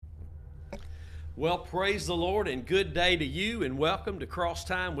Well, praise the Lord and good day to you, and welcome to Cross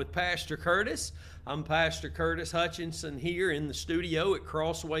Time with Pastor Curtis. I'm Pastor Curtis Hutchinson here in the studio at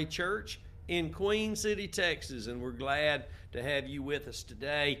Crossway Church in Queen City, Texas, and we're glad to have you with us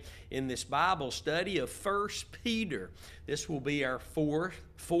today in this Bible study of 1 Peter. This will be our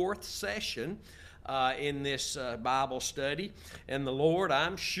fourth session in this Bible study. And the Lord,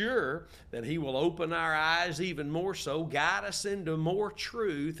 I'm sure that He will open our eyes even more so, guide us into more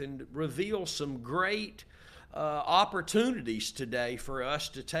truth, and reveal some great opportunities today for us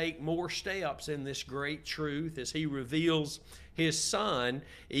to take more steps in this great truth as He reveals His Son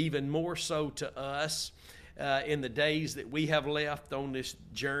even more so to us in the days that we have left on this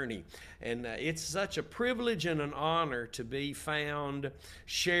journey. And it's such a privilege and an honor to be found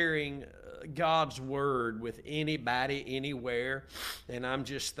sharing God's Word with anybody, anywhere. And I'm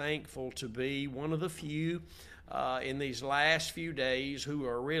just thankful to be one of the few in these last few days who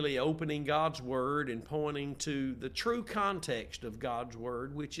are really opening God's Word and pointing to the true context of God's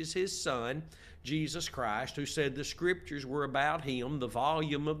Word, which is His Son, Jesus Christ, who said the Scriptures were about Him. The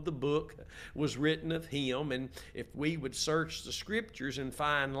volume of the book was written of Him. And if we would search the Scriptures and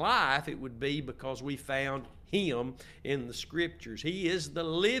find life, it would be because we found Him in the Scriptures. He is the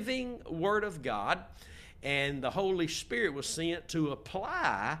living Word of God, and the Holy Spirit was sent to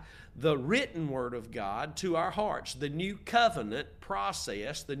apply the written Word of God to our hearts. The new covenant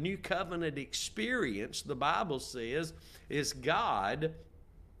process, the new covenant experience, the Bible says, is God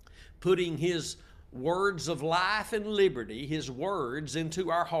putting His words of life and liberty, His words,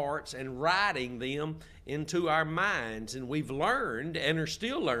 into our hearts and writing them into our minds. And we've learned and are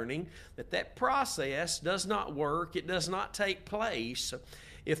still learning that process does not work, it does not take place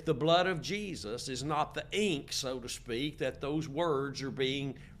if the blood of Jesus is not the ink, so to speak, that those words are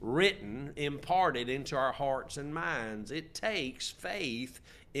being written, imparted into our hearts and minds. It takes faith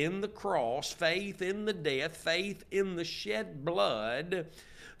in the cross, faith in the death, faith in the shed blood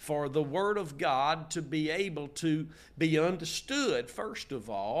for the Word of God to be able to be understood, first of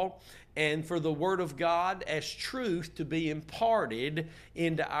all, and for the Word of God as truth to be imparted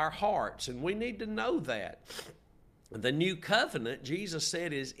into our hearts. And we need to know that. The new covenant, Jesus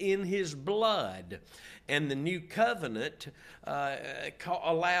said, is in His blood. And the new covenant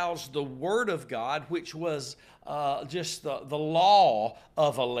allows the Word of God, which was just the law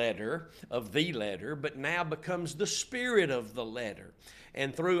of a letter, of the letter, but now becomes the spirit of the letter.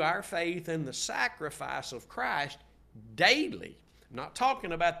 And through our faith in the sacrifice of Christ daily, I'm not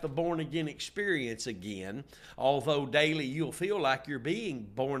talking about the born-again experience again, although daily you'll feel like you're being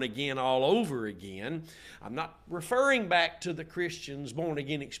born again all over again. I'm not referring back to the Christian's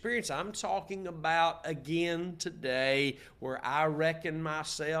born-again experience. I'm talking about again today, where I reckon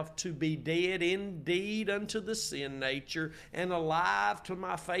myself to be dead indeed unto the sin nature and alive to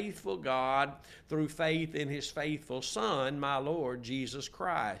my faithful God through faith in His faithful Son, my Lord Jesus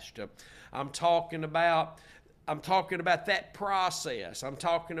Christ. I'm talking about that process. I'm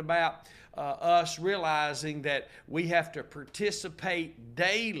talking about us realizing that we have to participate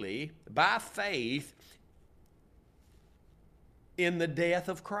daily by faith in the death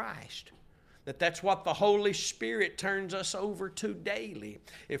of Christ. That's what the Holy Spirit turns us over to daily.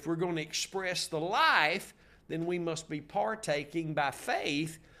 If we're going to express the life, then we must be partaking by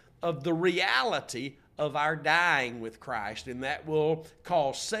faith of the reality of our dying with Christ, and that will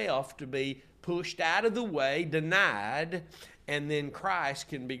cause self to be pushed out of the way, denied, and then Christ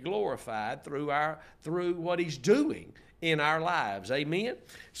can be glorified through what He's doing in our lives. Amen?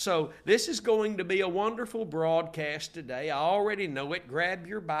 So this is going to be a wonderful broadcast today. I already know it. Grab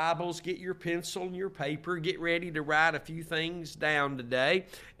your Bibles, get your pencil and your paper, get ready to write a few things down today,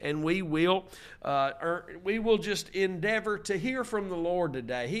 and we will just endeavor to hear from the Lord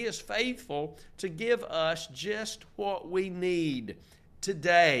today. He is faithful to give us just what we need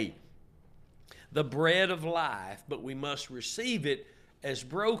today, the bread of life, but we must receive it as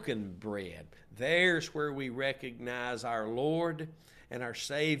broken bread. There's where we recognize our Lord and our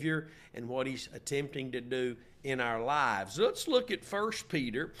Savior and what He's attempting to do in our lives. Let's look at 1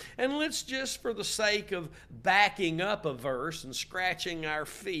 Peter, and let's just, for the sake of backing up a verse and scratching our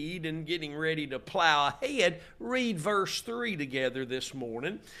feet and getting ready to plow ahead, read verse 3 together this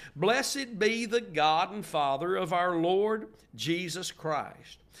morning. Blessed be the God and Father of our Lord Jesus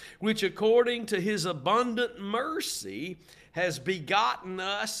Christ, which according to His abundant mercy has begotten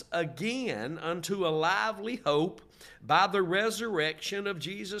us again unto a lively hope by the resurrection of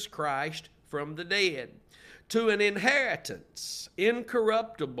Jesus Christ from the dead, to an inheritance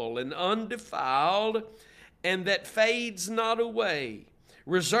incorruptible and undefiled, and that fades not away,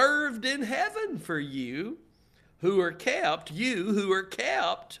 reserved in heaven for you who are kept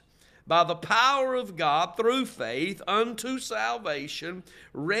by the power of God through faith unto salvation,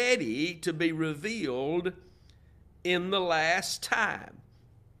 ready to be revealed in the last time.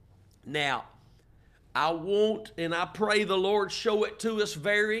 Now, I want and I pray the Lord show it to us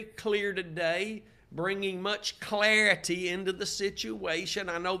very clear today, bringing much clarity into the situation.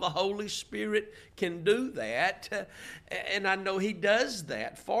 I know the Holy Spirit can do that, and I know He does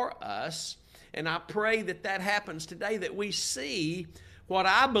that for us. And I pray that that happens today, that we see what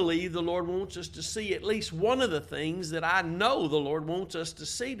I believe the Lord wants us to see, at least one of the things that I know the Lord wants us to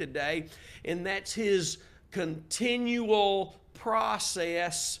see today, and that's His continual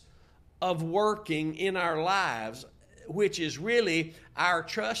process of working in our lives, which is really our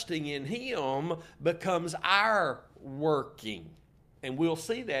trusting in Him becomes our working. And we'll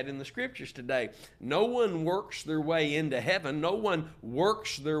see that in the Scriptures today. No one works their way into heaven. No one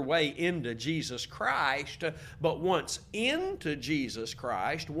works their way into Jesus Christ. But once into Jesus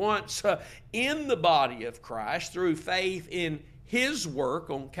Christ, once in the body of Christ, through faith in His work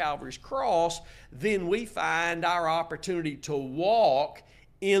on Calvary's cross, then we find our opportunity to walk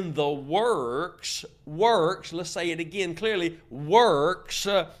in the works, let's say it again clearly, works,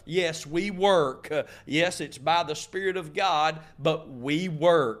 yes, we work. Yes, it's by the Spirit of God, but we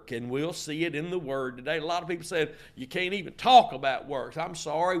work, and we'll see it in the Word today. A lot of people said, you can't even talk about works. I'm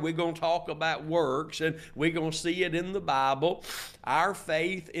sorry, we're going to talk about works, and we're going to see it in the Bible. Our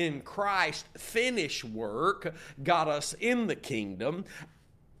faith in Christ's finished work got us in the kingdom.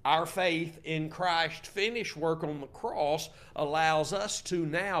 Our faith in Christ's finished work on the cross allows us to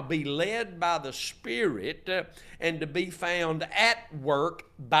now be led by the Spirit and to be found at work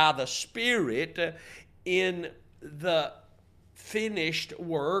by the Spirit in the finished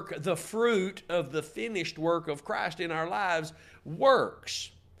work, the fruit of the finished work of Christ in our lives works.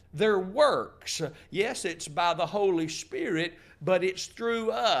 They're works. Yes, it's by the Holy Spirit, but it's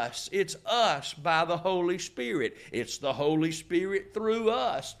through us. It's us by the Holy Spirit. It's the Holy Spirit through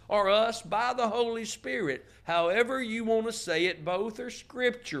us, or us by the Holy Spirit. However you want to say it, both are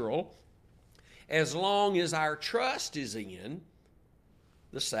scriptural, as long as our trust is in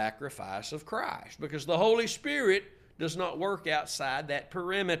the sacrifice of Christ. Because the Holy Spirit does not work outside that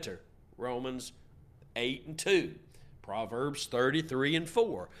perimeter. Romans 8:2. Proverbs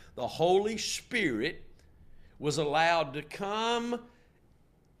 33:4. The Holy Spirit was allowed to come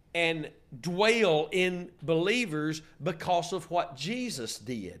and dwell in believers because of what Jesus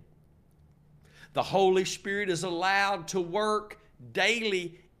did. The Holy Spirit is allowed to work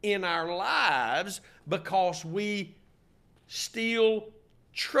daily in our lives because we still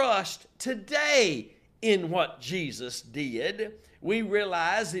trust today in what Jesus did. We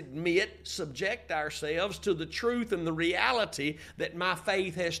realize, admit, subject ourselves to the truth and the reality that my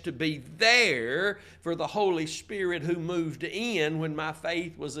faith has to be there for the Holy Spirit who moved in when my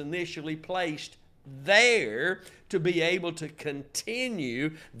faith was initially placed there to be able to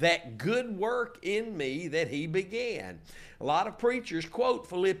continue that good work in me that He began. A lot of preachers quote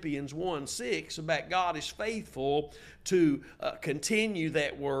Philippians 1:6 about God is faithful to continue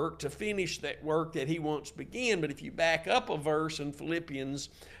that work, to finish that work that He once began. But if you back up a verse in Philippians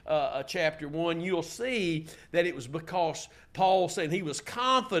chapter 1, you'll see that it was because Paul said he was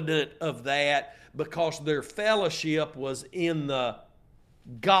confident of that because their fellowship was in the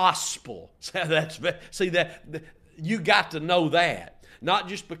gospel. See that you got to know that. Not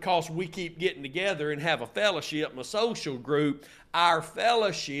just because we keep getting together and have a fellowship and a social group. Our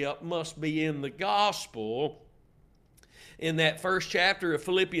fellowship must be in the gospel. In that first chapter of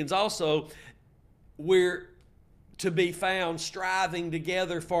Philippians also, we're to be found striving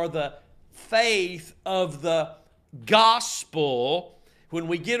together for the faith of the gospel. When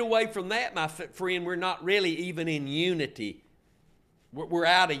we get away from that, my friend, we're not really even in unity. We're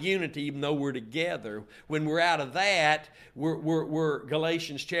out of unity even though we're together. When we're out of that, we're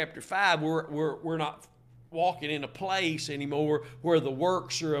Galatians chapter 5, we're not walking in a place anymore where the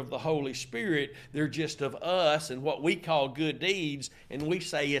works are of the Holy Spirit. They're just of us and what we call good deeds, and we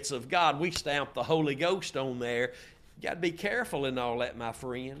say it's of God. We stamp the Holy Ghost on there. You got to be careful in all that, my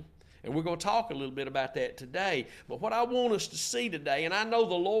friend. And we're going to talk a little bit about that today. But what I want us to see today, and I know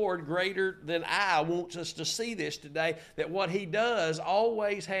the Lord greater than I wants us to see this today, that what He does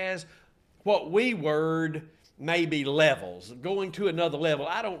always has what we word maybe levels, going to another level.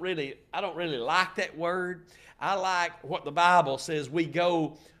 I don't really like that word. I like what the Bible says. We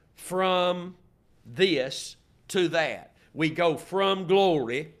go from this to that. We go from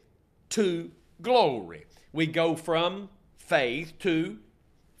glory to glory. We go from faith to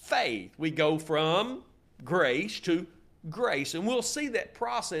faith. We go from grace to grace. And we'll see that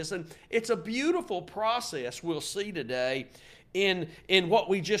process. And it's a beautiful process we'll see today in what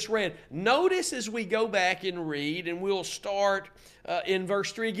we just read. Notice as we go back and read, and we'll start in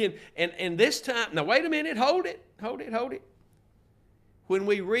verse 3 again. And this time, now wait a minute, hold it. When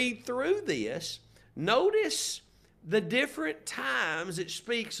we read through this, notice the different times it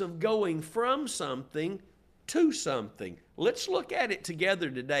speaks of going from something to something. Let's look at it together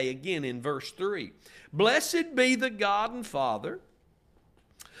today again in verse 3. Blessed be the God and Father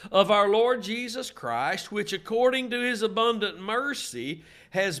of our Lord Jesus Christ, which according to his abundant mercy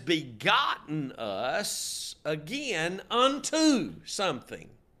has begotten us again unto something,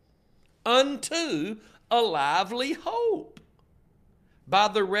 unto a lively hope, by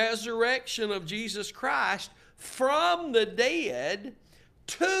the resurrection of Jesus Christ from the dead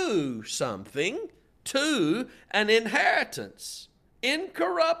to something, to an inheritance,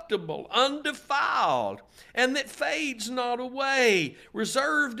 incorruptible, undefiled, and that fades not away,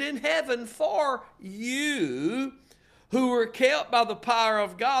 reserved in heaven for you, who are kept by the power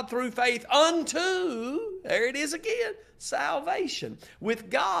of God through faith unto, there it is again, salvation. With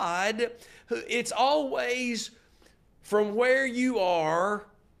God, it's always from where you are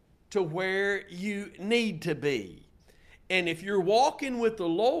to where you need to be. And if you're walking with the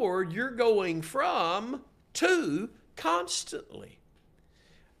Lord, you're going from to constantly.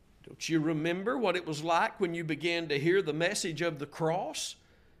 Don't you remember what it was like when you began to hear the message of the cross?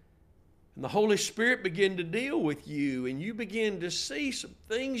 And the Holy Spirit began to deal with you, and you began to see some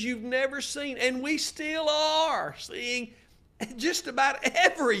things you've never seen. And we still are seeing just about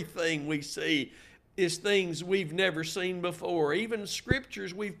everything we see is things we've never seen before. Even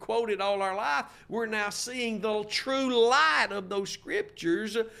scriptures we've quoted all our life, we're now seeing the true light of those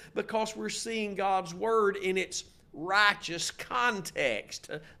scriptures because we're seeing God's Word in its righteous context.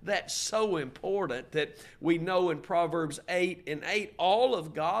 That's so important that we know in Proverbs 8:8, all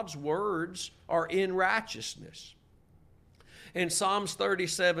of God's words are in righteousness. And Psalms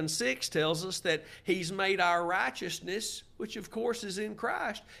 37:6 tells us that He's made our righteousness, which of course is in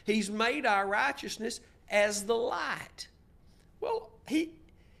Christ, He's made our righteousness as the light. Well, He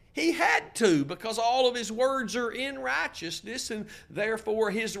had to, because all of His words are in righteousness, and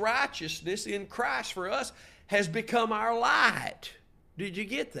therefore His righteousness in Christ for us has become our light. Did you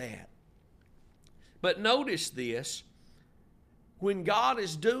get that? But notice this, when God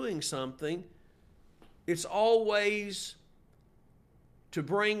is doing something, it's always to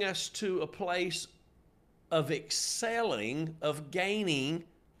bring us to a place of excelling, of gaining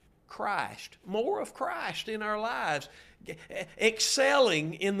Christ, more of Christ in our lives,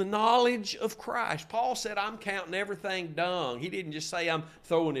 excelling in the knowledge of Christ. Paul said, I'm counting everything dung. He didn't just say I'm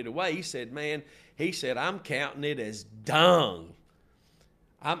throwing it away. He said, I'm counting it as dung.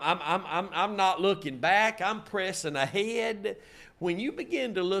 I'm not looking back. I'm pressing ahead. When you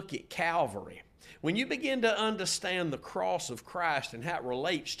begin to look at Calvary, when you begin to understand the cross of Christ and how it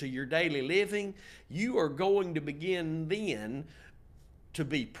relates to your daily living, you are going to begin then to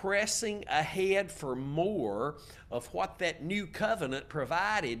be pressing ahead for more of what that new covenant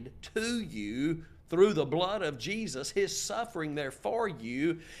provided to you through the blood of Jesus, His suffering there for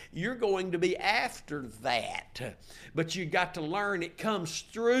you. You're going to be after that. But you got to learn it comes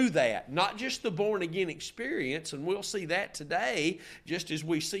through that, not just the born-again experience, and we'll see that today, just as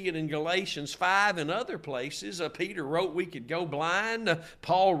we see it in Galatians 5 and other places. Peter wrote we could go blind.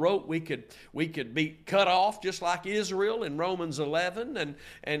 Paul wrote we could be cut off just like Israel in Romans 11,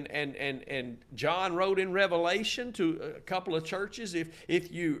 and John wrote in Revelation to a couple of churches, if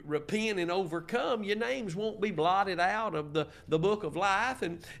you repent and overcome, your names won't be blotted out of the book of life,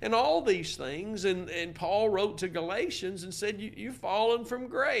 and all these things. And Paul wrote to Galatians and said, you've fallen from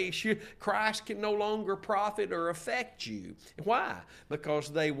grace. Christ can no longer profit or affect you. Why? Because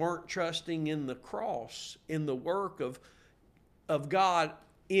they weren't trusting in the cross, in the work of God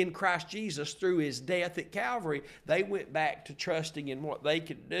in Christ Jesus through His death at Calvary. They went back to trusting in what they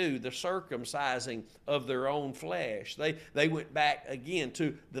could do, the circumcising of their own flesh. They went back again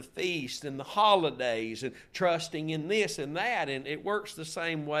to the feast and the holidays and trusting in this and that. And it works the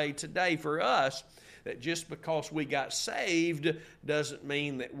same way today for us, that just because we got saved doesn't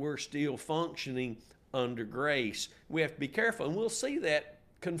mean that we're still functioning under grace. We have to be careful, and we'll see that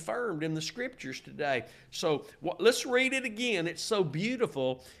confirmed in the scriptures today. So let's read it again. It's so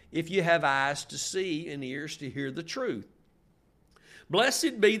beautiful if you have eyes to see and ears to hear the truth.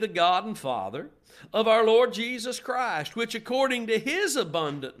 Blessed be the God and Father of our Lord Jesus Christ, which according to His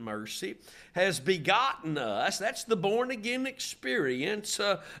abundant mercy has begotten us, that's the born-again experience,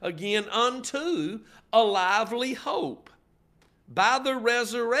 again, unto a lively hope, by the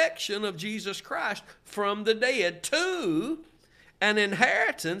resurrection of Jesus Christ from the dead, to an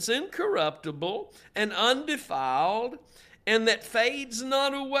inheritance incorruptible and undefiled and that fades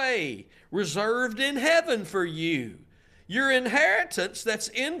not away, reserved in heaven for you. Your inheritance that's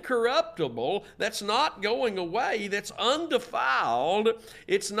incorruptible, that's not going away, that's undefiled,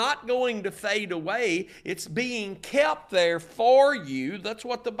 it's not going to fade away, it's being kept there for you. That's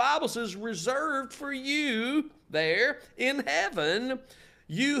what the Bible says, reserved for you there in heaven.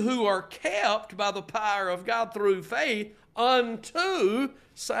 You who are kept by the power of God through faith unto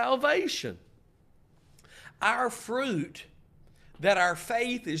salvation. Our fruit that our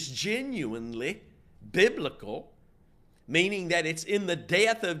faith is genuinely biblical, meaning that it's in the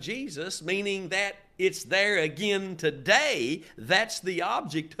death of Jesus, meaning that it's there again today. That's the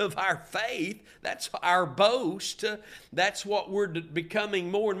object of our faith. That's our boast. That's what we're becoming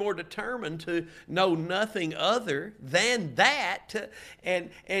more and more determined to know nothing other than that. And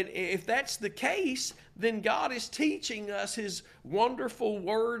if that's the case, then God is teaching us His wonderful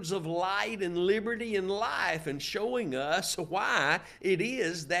words of light and liberty and life, and showing us why it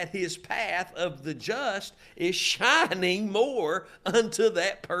is that His path of the just is shining more unto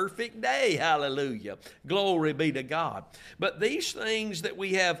that perfect day. Hallelujah. Glory be to God. But these things that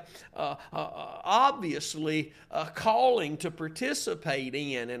we have obviously a calling to participate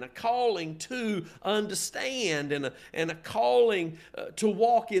in, and a calling to understand, and a calling to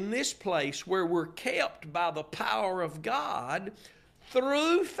walk in this place where we're kept by the power of God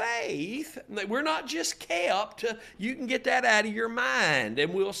through faith. We're not just kept. You can get that out of your mind,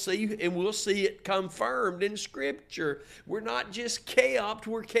 and we'll see it confirmed in Scripture. We're not just kept,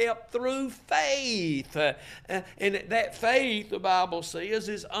 we're kept through faith. And that faith, the Bible says,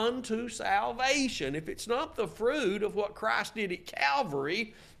 is unto salvation. If it's not the fruit of what Christ did at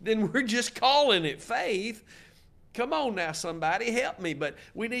Calvary, then we're just calling it faith. Come on now, somebody, help me. But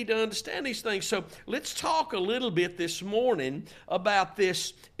we need to understand these things. So let's talk a little bit this morning about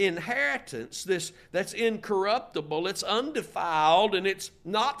this inheritance, this that's incorruptible, it's undefiled, and it's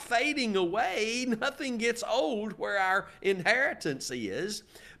not fading away. Nothing gets old where our inheritance is.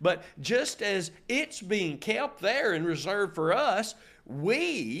 But just as it's being kept there and reserved for us,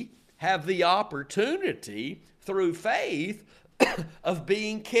 we have the opportunity through faith of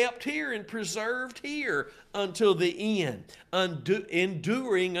being kept here and preserved here until the end,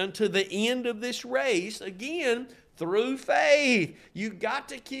 enduring unto the end of this race, again, through faith. You've got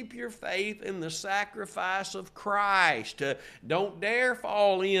to keep your faith in the sacrifice of Christ. Don't dare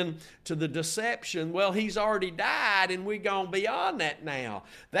fall into the deception, well, He's already died and we're gone beyond that now.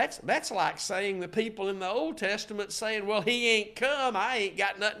 That's like saying the people in the Old Testament saying, well, He ain't come, I ain't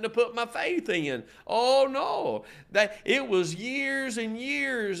got nothing to put my faith in. Oh no, it was years and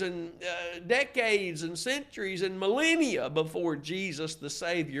years and decades and centuries and millennia before Jesus the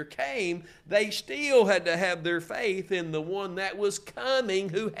Savior came. They still had to have their faith in the one that was coming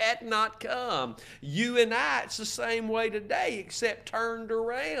who had not come. You and I, it's the same way today, except turned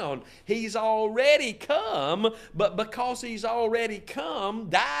around. He's already come, but because He's already come,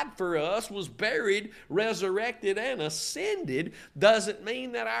 died for us, was buried, resurrected, and ascended, doesn't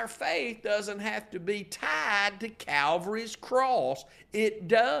mean that our faith doesn't have to be tied to Calvary's cross. It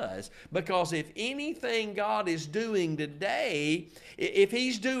does. Because if anything God is doing today, if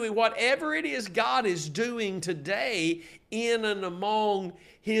He's doing whatever it is God is doing today in and among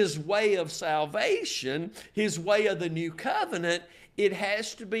His way of salvation, His way of the new covenant, it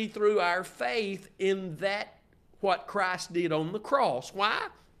has to be through our faith in that what Christ did on the cross. Why?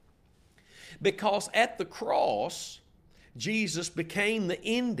 Because at the cross, Jesus became the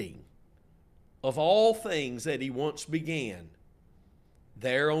ending of all things that He once began.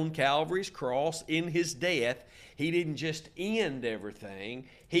 There on Calvary's cross, in His death, He didn't just end everything,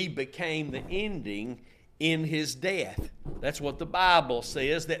 He became the ending in His death. That's what the Bible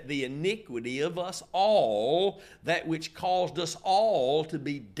says, that the iniquity of us all, that which caused us all to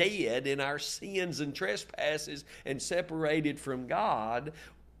be dead in our sins and trespasses and separated from God,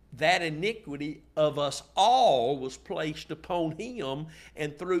 that iniquity of us all was placed upon Him,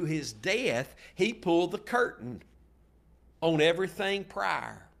 and through His death, He pulled the curtain on everything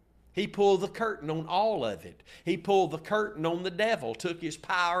prior. He pulled the curtain on all of it. He pulled the curtain on the devil, took his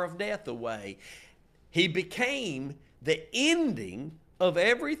power of death away. He became the ending of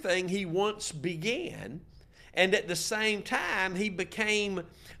everything He once began, and at the same time, He became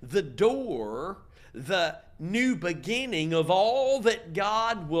the door, the new beginning of all that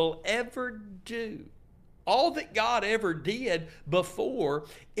God will ever do. All that God ever did before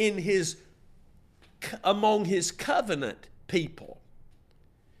among His covenant people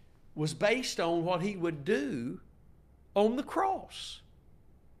was based on what He would do on the cross.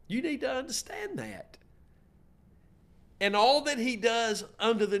 You need to understand that. And all that He does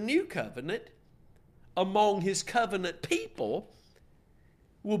under the new covenant, among His covenant people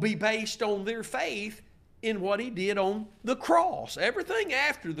will be based on their faith in what He did on the cross. Everything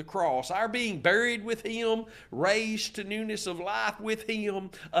after the cross, our being buried with Him, raised to newness of life with Him,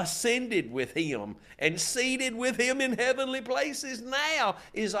 ascended with Him, and seated with Him in heavenly places now,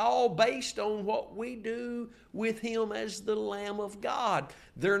 is all based on what we do with Him as the Lamb of God.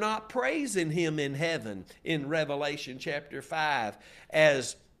 They're not praising Him in heaven in Revelation chapter 5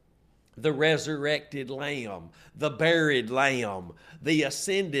 as the resurrected Lamb, the buried Lamb, the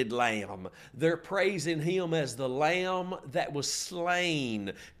ascended Lamb. They're praising Him as the Lamb that was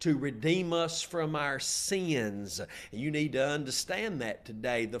slain to redeem us from our sins. You need to understand that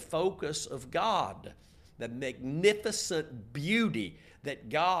today. The focus of God, the magnificent beauty that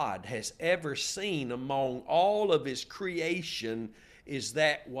God has ever seen among all of His creation, is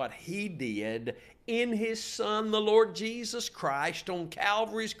that what He did in His Son, the Lord Jesus Christ, on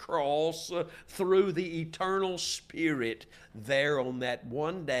Calvary's cross through the eternal Spirit there on that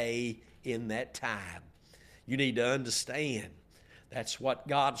one day in that time. You need to understand that's what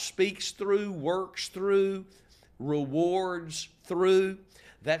God speaks through, works through, rewards through.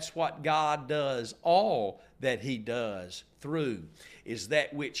 That's what God does. All that He does through is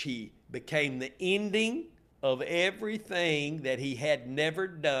that which He became the ending of everything that He had never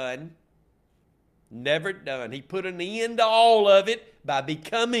done. Never done. He put an end to all of it by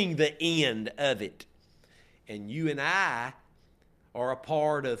becoming the end of it. And you and I are a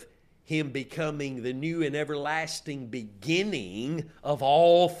part of Him becoming the new and everlasting beginning of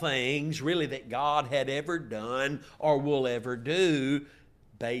all things, really, that God had ever done or will ever do,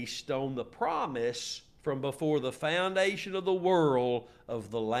 based on the promise from before the foundation of the world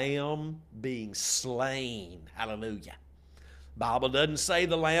of the Lamb being slain. Hallelujah. Bible doesn't say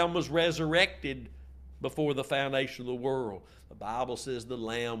the Lamb was resurrected before the foundation of the world. The Bible says the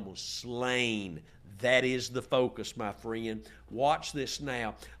Lamb was slain. That is the focus, my friend. Watch this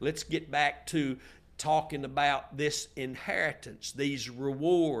now. Let's get back to talking about this inheritance, these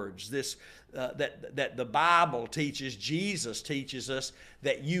rewards, this that the Bible teaches, Jesus teaches us,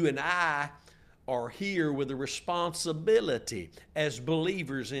 that you and I are here with a responsibility as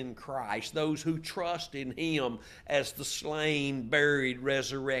believers in Christ, those who trust in Him as the slain, buried,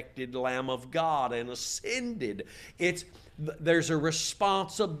 resurrected Lamb of God and ascended. There's a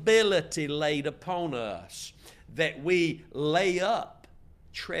responsibility laid upon us that we lay up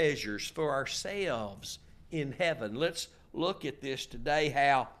treasures for ourselves in heaven. Let's look at this today,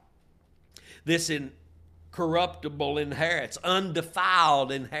 how this incorruptible inheritance,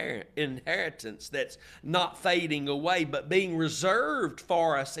 undefiled inheritance that's not fading away, but being reserved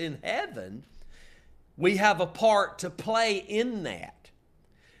for us in heaven, we have a part to play in that.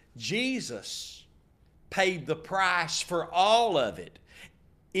 Jesus paid the price for all of it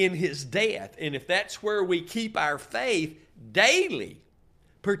in His death. And if that's where we keep our faith daily,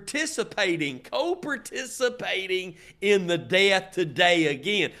 participating, co-participating in the death today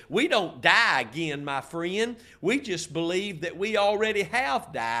again. We don't die again, my friend. We just believe that we already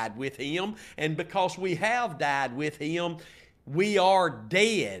have died with Him, and because we have died with Him, we are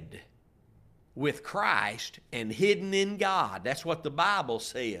dead with Christ and hidden in God. That's what the Bible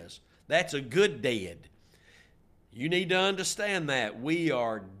says. That's a good dead. You need to understand that. We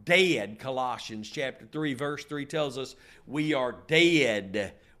are dead. Colossians chapter 3 verse 3 tells us we are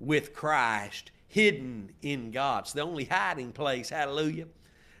dead with Christ, hidden in God. It's the only hiding place, hallelujah.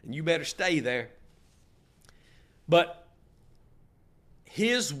 And you better stay there. But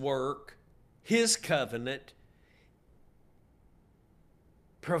His work, His covenant,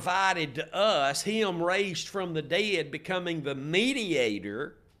 provided to us, Him raised from the dead, becoming the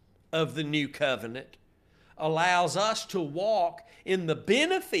mediator of the new covenant, allows us to walk in the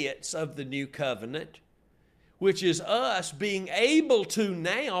benefits of the new covenant, which is us being able to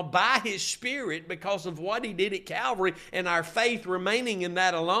now, by His Spirit, because of what He did at Calvary, and our faith remaining in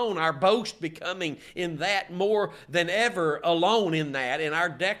that alone, our boast becoming in that more than ever alone in that, and our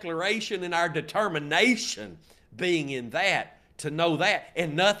declaration and our determination being in that, to know that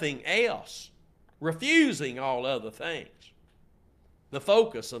and nothing else, refusing all other things. The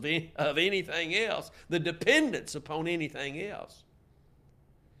focus of anything else, the dependence upon anything else,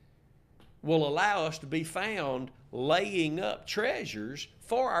 will allow us to be found laying up treasures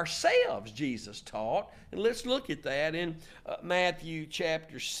for ourselves, Jesus taught. And let's look at that in Matthew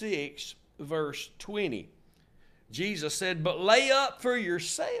chapter 6, verse 20. Jesus said, "But lay up for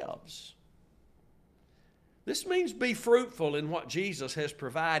yourselves." This means be fruitful in what Jesus has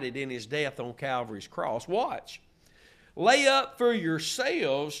provided in His death on Calvary's cross. Watch. Lay up for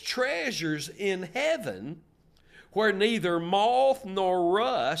yourselves treasures in heaven, where neither moth nor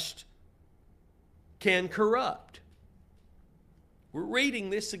rust can corrupt. We're reading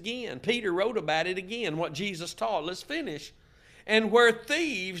this again. Peter wrote about it again, what Jesus taught. Let's finish. And where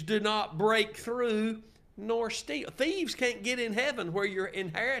thieves do not break through nor steal. Thieves can't get in heaven where your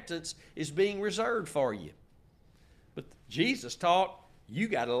inheritance is being reserved for you. But Jesus taught you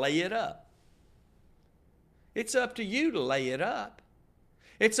got to lay it up. It's up to you to lay it up.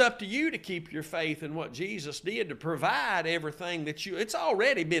 It's up to you to keep your faith in what Jesus did to provide everything that it's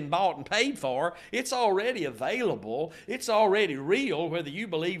already been bought and paid for. It's already available. It's already real, whether you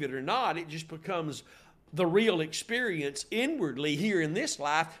believe it or not. It just becomes the real experience inwardly here in this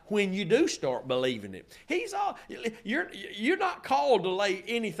life when you do start believing it. You're not called to lay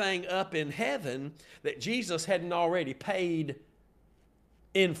anything up in heaven that Jesus hadn't already paid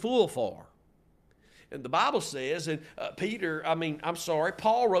in full for. And the Bible says, and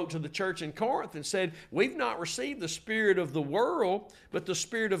Paul wrote to the church in Corinth and said, we've not received the spirit of the world, but the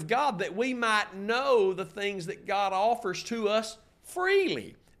Spirit of God, that we might know the things that God offers to us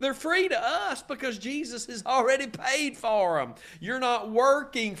freely. They're free to us because Jesus has already paid for them. You're not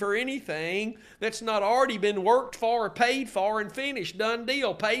working for anything that's not already been worked for or paid for and finished. Done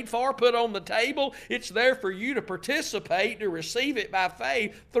deal. Paid for, put on the table. It's there for you to participate, to receive it by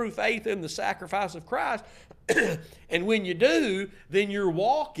faith, through faith in the sacrifice of Christ. And when you do, then you're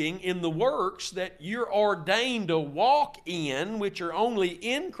walking in the works that you're ordained to walk in, which are only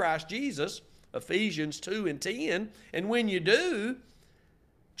in Christ Jesus, Ephesians 2 and 10. And when you do,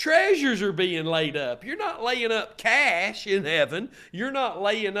 treasures are being laid up. You're not laying up cash in heaven. You're not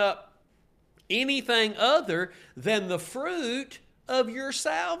laying up anything other than the fruit of your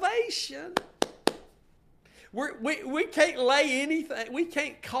salvation. We can't lay anything, we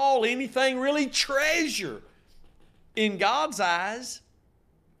can't call anything really treasure in God's eyes.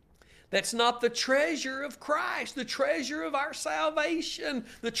 That's not the treasure of Christ, the treasure of our salvation,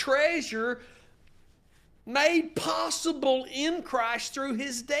 the treasure made possible in Christ through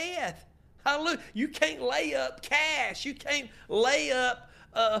His death. Hallelujah. You can't lay up cash. You can't lay up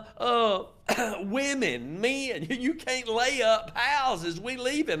women, men. You can't lay up houses. We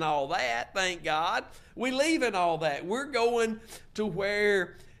leave in all that, thank God. We leave in all that. We're going to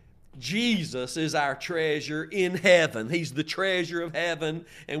where Jesus is our treasure in heaven. He's the treasure of heaven,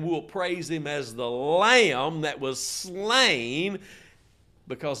 and we'll praise Him as the Lamb that was slain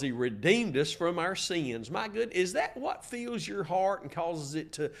because He redeemed us from our sins. My good, is that what fills your heart and causes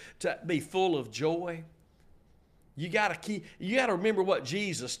it to be full of joy? You got to remember what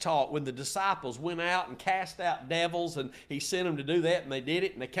Jesus taught when the disciples went out and cast out devils, and He sent them to do that, and they did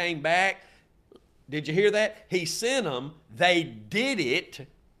it, and they came back. Did you hear that? He sent them, they did it.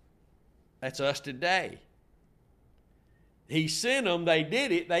 That's us today. He sent them, they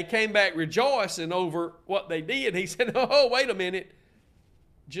did it, they came back rejoicing over what they did. He said, oh, wait a minute.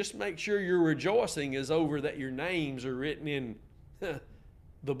 Just make sure your rejoicing is over that your names are written in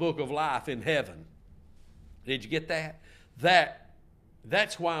the book of life in heaven. Did you get that?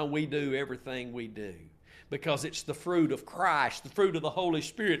 That's why we do everything we do. Because it's the fruit of Christ, the fruit of the Holy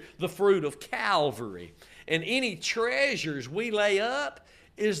Spirit, the fruit of Calvary. And any treasures we lay up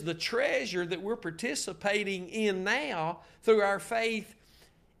is the treasure that we're participating in now through our faith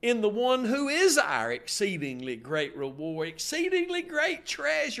in the one who is our exceedingly great reward, exceedingly great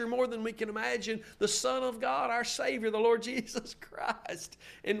treasure, more than we can imagine, the Son of God, our Savior, the Lord Jesus Christ,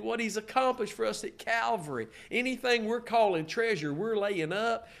 and what He's accomplished for us at Calvary. Anything we're calling treasure, we're laying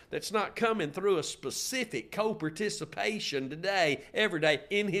up that's not coming through a specific co-participation today, every day,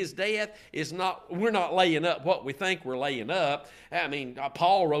 in His death, we're not laying up what we think we're laying up. I mean,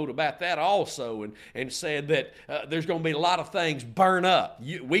 Paul wrote about that also and said that there's going to be a lot of things burn up.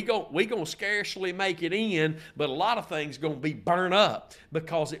 We gonna scarcely make it in, but a lot of things going to be burnt up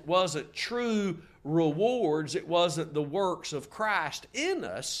because it wasn't true rewards. It wasn't the works of Christ in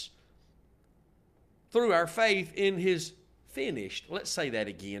us through our faith in His finished. Let's say that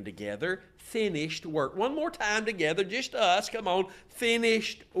again together. Finished work. One more time together, just us. Come on.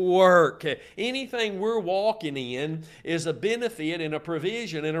 Finished work. Anything we're walking in is a benefit and a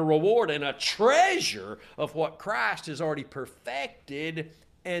provision and a reward and a treasure of what Christ has already perfected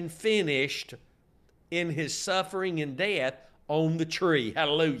and finished in His suffering and death on the tree.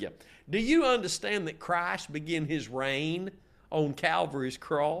 Hallelujah. Do you understand that Christ began His reign on Calvary's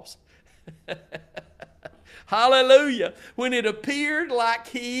cross? Hallelujah. When it appeared like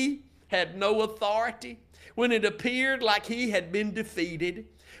He had no authority, when it appeared like He had been defeated,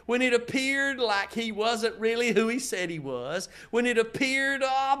 when it appeared like He wasn't really who He said He was, when it appeared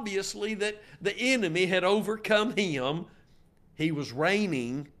obviously that the enemy had overcome Him, He was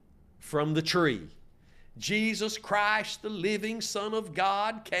reigning from the tree. Jesus Christ, the living Son of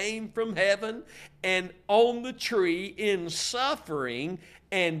God, came from heaven, and on the tree in suffering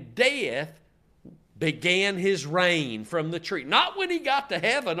and death began his reign from the tree. Not when he got to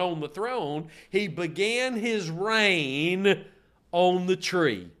heaven on the throne. He began his reign on the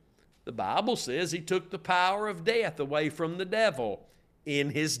tree. The Bible says he took the power of death away from the devil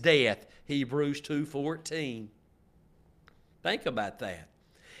in his death. Hebrews 2:14. Think about that.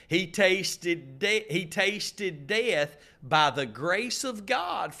 He tasted death by the grace of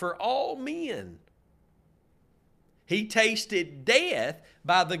God for all men. He tasted death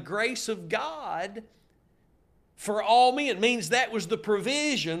by the grace of God for all men. It means that was the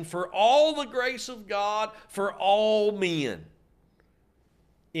provision for all the grace of God for all men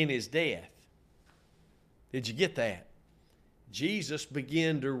in his death. Did you get that? Jesus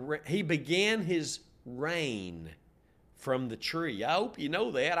began his reign from the tree. I hope you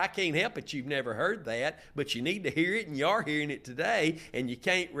know that. I can't help it you've never heard that, but you need to hear it, and you are hearing it today, and you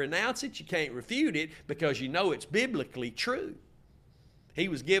can't renounce it, you can't refute it, because you know it's biblically true. He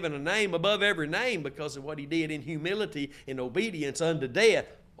was given a name above every name because of what he did in humility and obedience unto death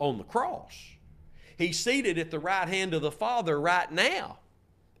on the cross. He's seated at the right hand of the Father right now,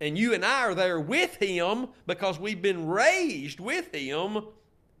 and you and I are there with him because we've been raised with him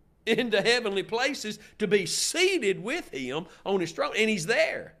into heavenly places to be seated with him on his throne. And he's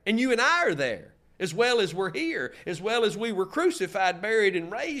there. And you and I are there. As well as we're here. As well as we were crucified, buried,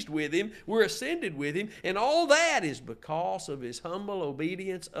 and raised with him. We're ascended with him. And all that is because of his humble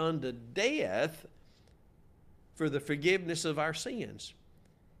obedience unto death for the forgiveness of our sins.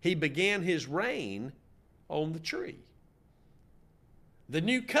 He began his reign on the tree. The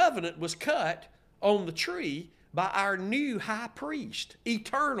new covenant was cut on the tree by our new high priest,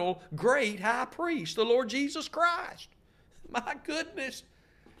 eternal, great high priest, the Lord Jesus Christ. My goodness,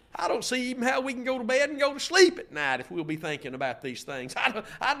 I don't see even how we can go to bed and go to sleep at night if we'll be thinking about these things.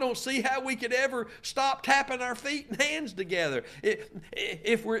 I don't see how we could ever stop tapping our feet and hands together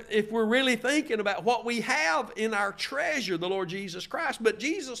if we're really thinking about what we have in our treasure, the Lord Jesus Christ. But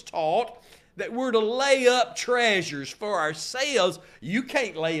Jesus taught that we're to lay up treasures for ourselves. You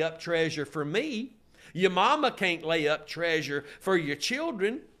can't lay up treasure for me. Your mama can't lay up treasure for your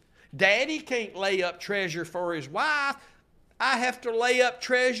children. Daddy can't lay up treasure for his wife. I have to lay up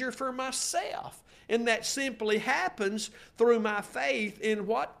treasure for myself. And that simply happens through my faith in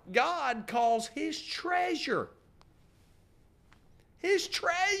what God calls his treasure. His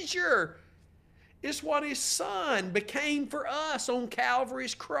treasure is what his Son became for us on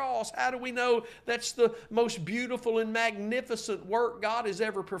Calvary's cross. How do we know that's the most beautiful and magnificent work God has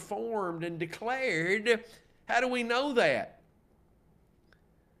ever performed and declared? How do we know that?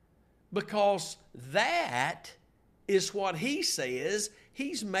 Because that is what he says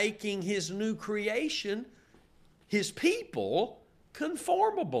he's making his new creation, his people,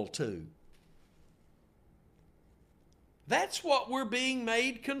 conformable to. That's what we're being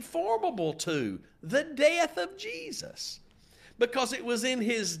made conformable to, the death of Jesus. Because it was in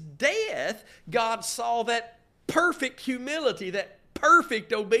his death God saw that perfect humility, that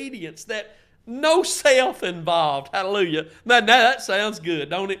perfect obedience, that no self involved. Hallelujah. Now that sounds good,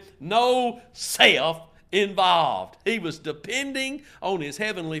 don't it? No self involved. He was depending on his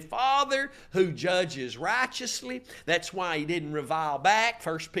heavenly Father who judges righteously. That's why he didn't revile back.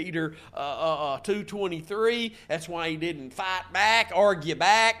 1 Peter 2:23. That's why he didn't fight back, argue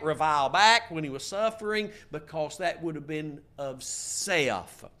back, revile back when he was suffering, because that would have been of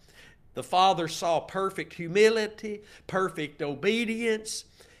self. The Father saw perfect humility, perfect obedience.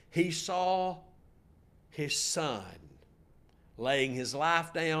 He saw his Son laying his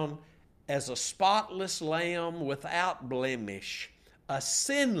life down as a spotless lamb without blemish, a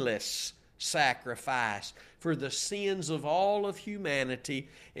sinless sacrifice for the sins of all of humanity.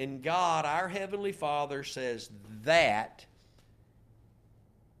 And God, our Heavenly Father, says that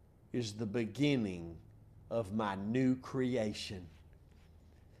is the beginning of my new creation,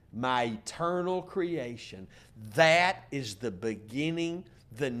 my eternal creation. That is the beginning,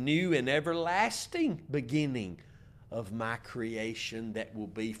 the new and everlasting beginning of my creation that will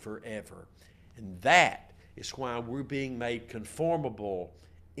be forever. And that is why we're being made conformable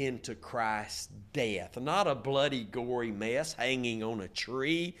into Christ's death. Not a bloody, gory mess hanging on a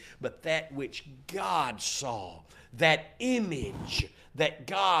tree, but that which God saw, that image that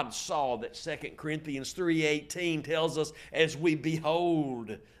God saw, that 2 Corinthians 3:18 tells us, as we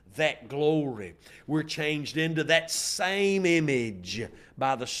behold that glory, we're changed into that same image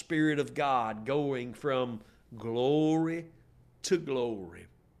by the Spirit of God, going from glory to glory.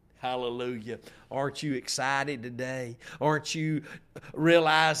 Hallelujah. Aren't you excited today? Aren't you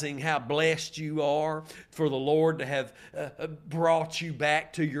realizing how blessed you are for the Lord to have brought you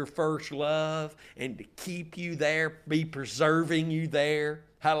back to your first love and to keep you there, be preserving you there?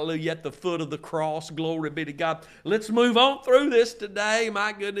 Hallelujah, at the foot of the cross. Glory be to God. Let's move on through this today.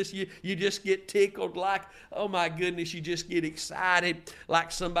 My goodness, you just get tickled like, oh my goodness, you just get excited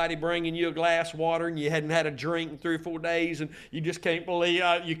like somebody bringing you a glass of water and you hadn't had a drink in 3 or 4 days and you just can't believe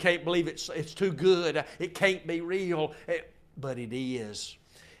it's too good. It can't be real. But it is.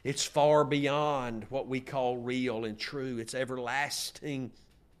 It's far beyond what we call real and true. It's everlasting.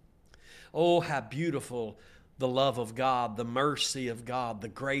 Oh, how beautiful the love of God, the mercy of God, the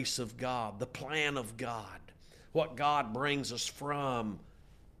grace of God, the plan of God, what God brings us from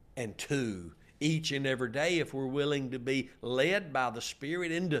and to each and every day if we're willing to be led by the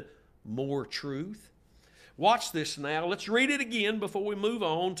Spirit into more truth. Watch this now. Let's read it again before we move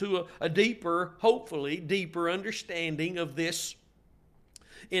on to a deeper, hopefully deeper understanding of this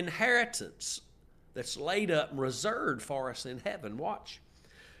inheritance that's laid up and reserved for us in heaven. Watch.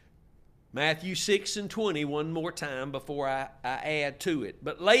 Matthew 6:20, one more time before I add to it.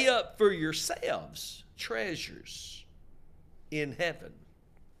 But lay up for yourselves treasures in heaven,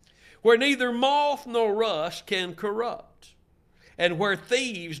 where neither moth nor rust can corrupt, and where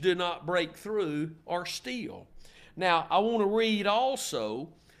thieves do not break through or steal. Now, I want to read also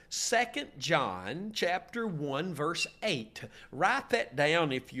 2 John chapter 1 verse 8. Write that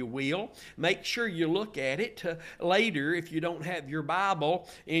down if you will. Make sure you look at it later if you don't have your Bible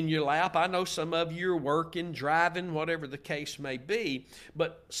in your lap. I know some of you are working, driving, whatever the case may be.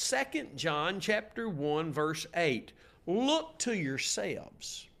 But 2 John chapter 1 verse 8. Look to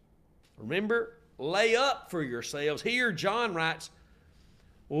yourselves. Remember, lay up for yourselves. Here John writes,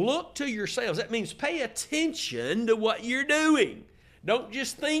 look to yourselves. That means pay attention to what you're doing. Don't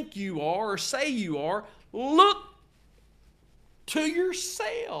just think you are or say you are. Look to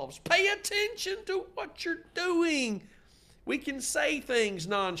yourselves. Pay attention to what you're doing. We can say things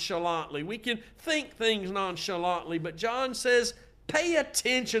nonchalantly. We can think things nonchalantly. But John says, pay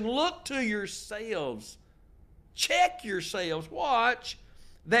attention. Look to yourselves. Check yourselves. Watch.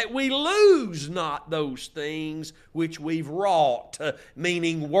 That we lose not those things which we've wrought,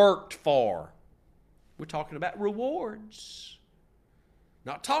 meaning worked for. We're talking about rewards.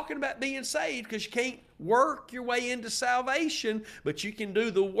 Not talking about being saved, because you can't work your way into salvation, but you can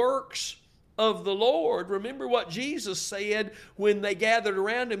do the works of the Lord. Remember what Jesus said when they gathered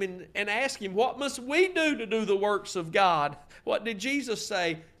around him and asked him, what must we do to do the works of God? What did Jesus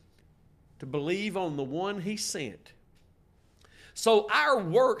say? To believe on the one he sent. So our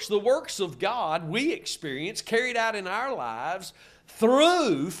works, the works of God we experience carried out in our lives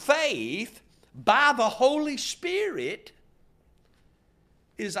through faith by the Holy Spirit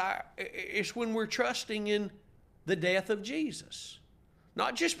is when we're trusting in the death of Jesus.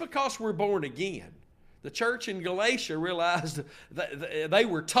 Not just because we're born again. The church in Galatia realized that they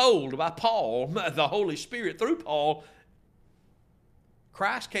were told by Paul, the Holy Spirit through Paul,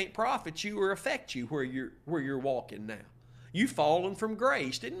 Christ can't profit you or affect you where you're walking now. You've fallen from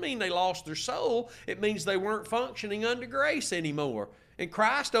grace. Didn't mean they lost their soul. It means they weren't functioning under grace anymore. And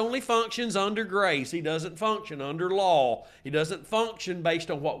Christ only functions under grace. He doesn't function under law. He doesn't function based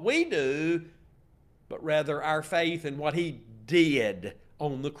on what we do, but rather our faith in what He did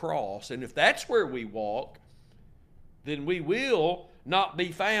on the cross. And if that's where we walk, then we will not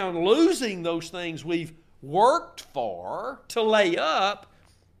be found losing those things we've worked for to lay up,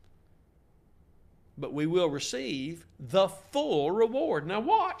 but we will receive the full reward. Now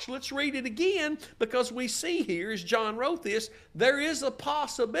watch, let's read it again, because we see here, as John wrote this, there is a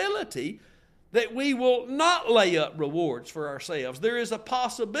possibility that we will not lay up rewards for ourselves. There is a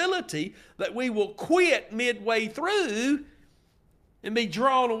possibility that we will quit midway through and be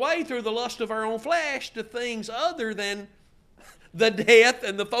drawn away through the lust of our own flesh to things other than the death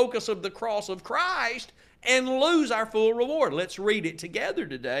and the focus of the cross of Christ and lose our full reward. Let's read it together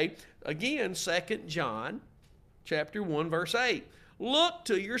today. Again, 2 John chapter 1, verse 8. Look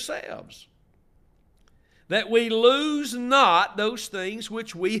to yourselves, that we lose not those things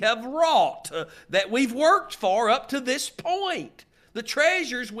which we have wrought, that we've worked for up to this point, the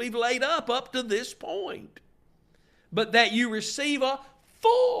treasures we've laid up to this point, but that you receive a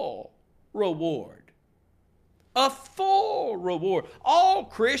full reward. A full reward. All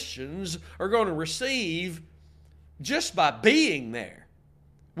Christians are going to receive just by being there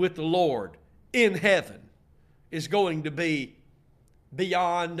with the Lord in heaven is going to be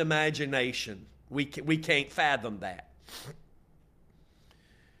beyond imagination. We can't fathom that.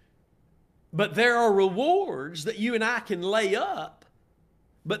 But there are rewards that you and I can lay up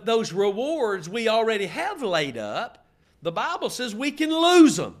But those rewards we already have laid up, the Bible says we can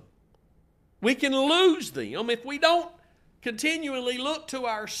lose them. We can lose them if we don't continually look to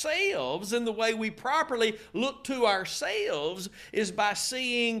ourselves. And the way we properly look to ourselves is by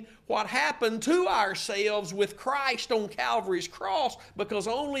seeing what happened to ourselves with Christ on Calvary's cross, because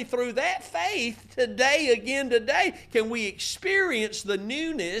only through that faith today can we experience the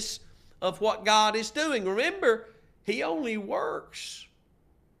newness of what God is doing. Remember, He only works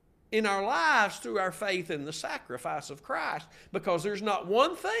in our lives through our faith in the sacrifice of Christ, because there's not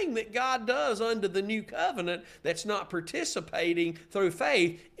one thing that God does under the new covenant that's not participating through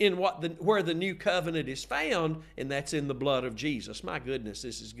faith in where the new covenant is found, and that's in the blood of Jesus. My goodness,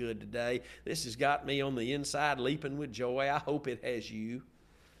 this is good today. This has got me on the inside leaping with joy. I hope it has you.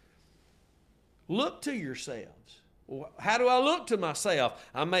 Look to yourselves. Well, how do I look to myself?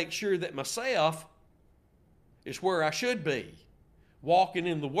 I make sure that myself is where I should be, walking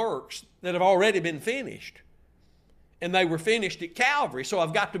in the works that have already been finished. And they were finished at Calvary, so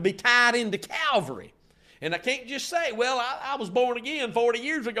I've got to be tied into Calvary. And I can't just say, well, I was born again 40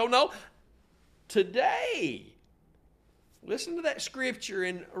 years ago. No, today. Listen to that scripture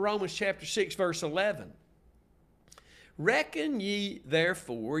in Romans chapter 6, verse 11. Reckon ye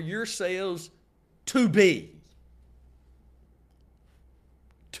therefore yourselves to be.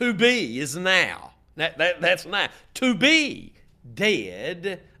 To be is now. That's now. To be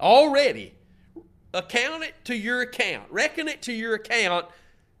dead already. Account it to your account. Reckon it to your account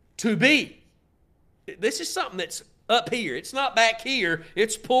to be. This is something that's up here. It's not back here.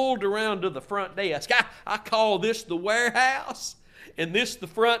 It's pulled around to the front desk. I call this the warehouse and this the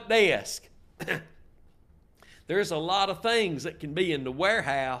front desk. There's a lot of things that can be in the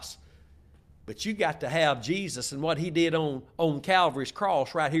warehouse, but you got to have Jesus and what He did on Calvary's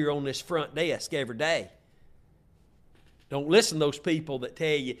cross right here on this front desk every day. Don't listen to those people that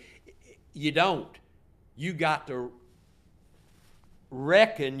tell you you don't. You got to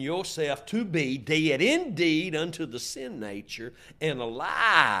reckon yourself to be dead indeed unto the sin nature and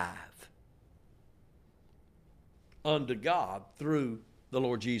alive unto God through the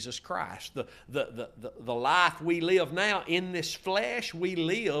Lord Jesus Christ. The life we live now in this flesh, we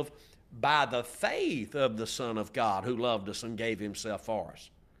live by the faith of the Son of God who loved us and gave Himself for us.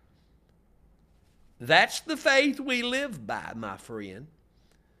 That's the faith we live by, my friend.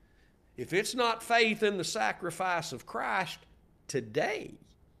 If it's not faith in the sacrifice of Christ today,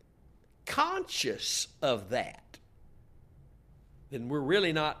 conscious of that, then we're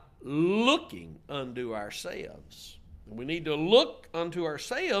really not looking unto ourselves. We need to look unto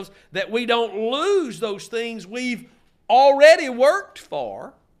ourselves that we don't lose those things we've already worked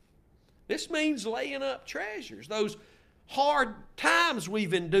for. This means laying up treasures, those hard times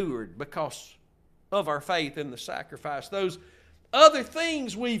we've endured because of our faith in the sacrifice, those other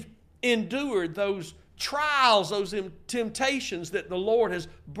things we've endured, those trials, those temptations that the Lord has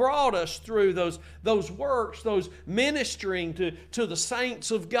brought us through, those works, those ministering to the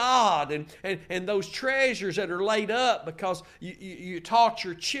saints of God, and those treasures that are laid up because you taught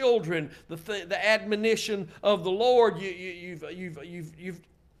your children the admonition of the Lord.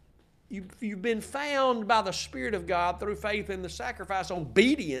 You've been found by the Spirit of God through faith in the sacrifice,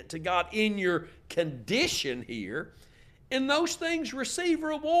 obedient to God in your condition here. And those things receive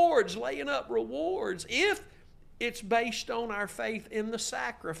rewards, laying up rewards, if it's based on our faith in the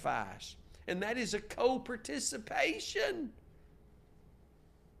sacrifice. And that is a co-participation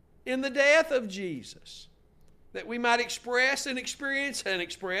in the death of Jesus, that we might express and experience and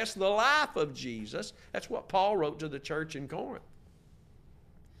express the life of Jesus. That's what Paul wrote to the church in Corinth.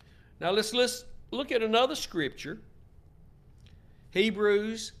 Now let's look at another scripture.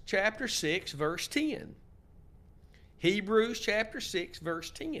 Hebrews chapter 6, verse 10. Hebrews chapter 6, verse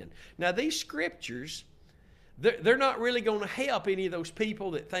 10. Now these scriptures, they're not really going to help any of those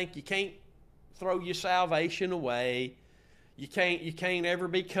people that think you can't throw your salvation away. You can't ever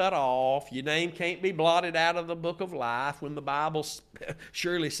be cut off. Your name can't be blotted out of the book of life, when the Bible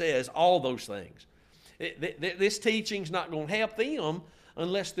surely says all those things. This teaching's not going to help them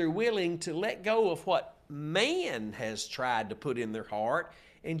unless they're willing to let go of what man has tried to put in their heart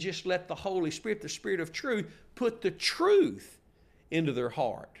and just let the Holy Spirit, the Spirit of truth, put the truth into their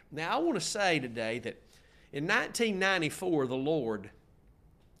heart. Now, I want to say today that in 1994, the Lord,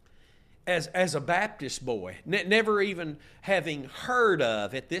 as a Baptist boy, never even having heard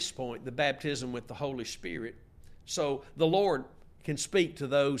of, at this point, the baptism with the Holy Spirit, so the Lord can speak to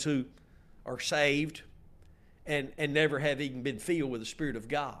those who are saved and never have even been filled with the Spirit of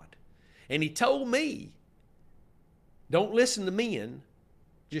God. And He told me, don't listen to men,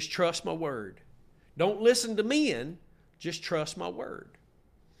 just trust my word. Don't listen to men, just trust my word.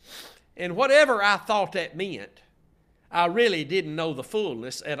 And whatever I thought that meant, I really didn't know the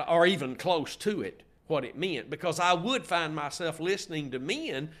fullness or even close to it, what it meant, because I would find myself listening to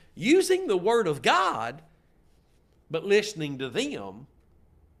men using the Word of God, but listening to them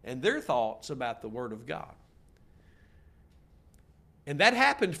and their thoughts about the Word of God. And that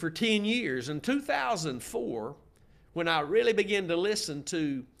happened for 10 years. In 2004, when I really began to listen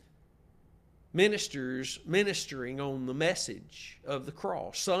to ministers ministering on the message of the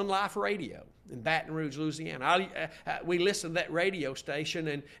cross, Sun Life Radio in Baton Rouge, Louisiana. We listened to that radio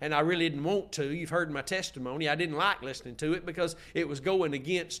station, and I really didn't want to. You've heard my testimony. I didn't like listening to it because it was going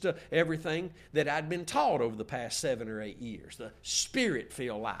against everything that I'd been taught over the past 7 or 8 years. The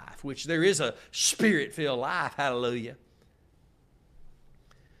Spirit-filled life, which there is a Spirit-filled life, hallelujah.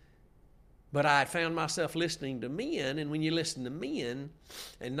 But I had found myself listening to men, and when you listen to men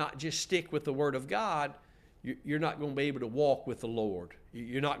and not just stick with the Word of God, you're not going to be able to walk with the Lord.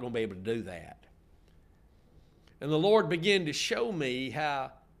 You're not going to be able to do that. And the Lord began to show me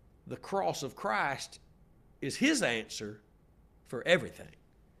how the cross of Christ is His answer for everything.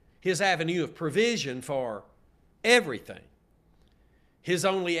 His avenue of provision for everything. His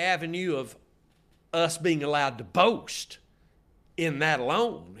only avenue of us being allowed to boast in that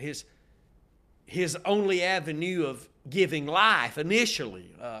alone. His only avenue of giving life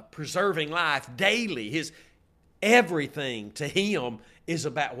initially, preserving life daily. His everything to Him is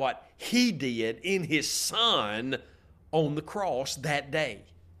about what He did in His Son on the cross that day.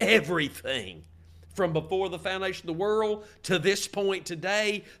 Everything. From before the foundation of the world to this point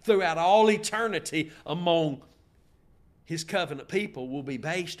today, throughout all eternity among His covenant people will be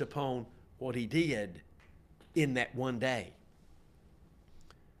based upon what He did in that one day.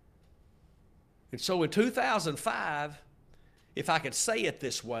 And so in 2005, if I could say it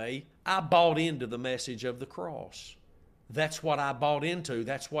this way, I bought into the message of the cross. That's what I bought into.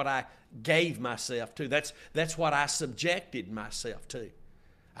 That's what I gave myself to. That's what I subjected myself to.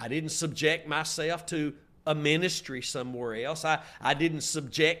 I didn't subject myself to a ministry somewhere else. I didn't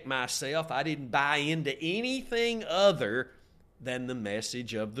subject myself. I didn't buy into anything other than the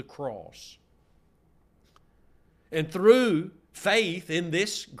message of the cross. And through faith in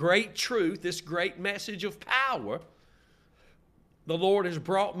this great truth, this great message of power, the Lord has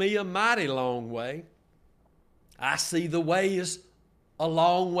brought me a mighty long way. I see the way is a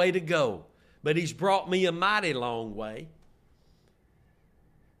long way to go, but He's brought me a mighty long way.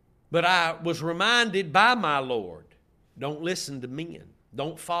 But I was reminded by my Lord, don't listen to men.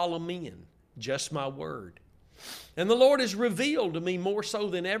 Don't follow men, just my word. And the Lord has revealed to me more so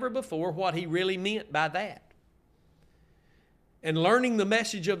than ever before what He really meant by that. And learning the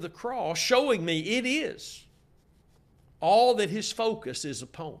message of the cross, showing me it is all that His focus is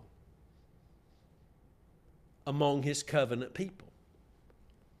upon among His covenant people.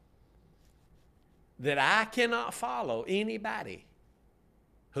 That I cannot follow anybody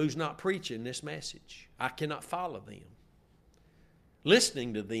who's not preaching this message. I cannot follow them.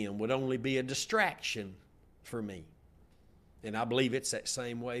 Listening to them would only be a distraction for me. And I believe it's that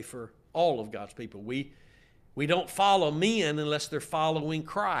same way for all of God's people. We don't follow men unless they're following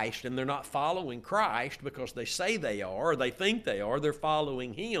Christ, and they're not following Christ because they say they are or they think they are. They're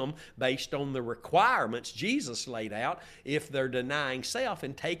following Him based on the requirements Jesus laid out if they're denying self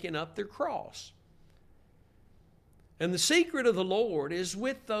and taking up their cross. And the secret of the Lord is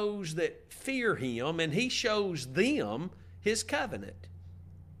with those that fear Him, and He shows them His covenant.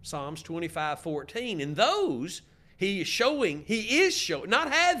 Psalms 25:14. And those He is showing,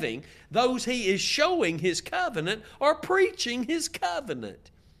 not having, those He is showing His covenant are preaching His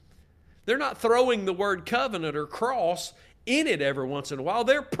covenant. They're not throwing the word covenant or cross in it every once in a while.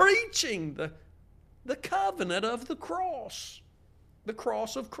 They're preaching the covenant of the cross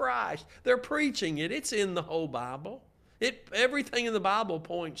of Christ. They're preaching it. It's in the whole Bible. Everything in the Bible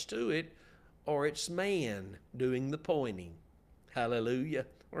points to it, or it's man doing the pointing. Hallelujah.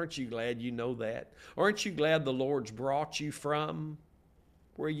 Aren't you glad you know that? Aren't you glad the Lord's brought you from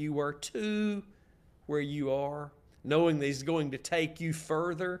where you were to where you are, knowing that He's going to take you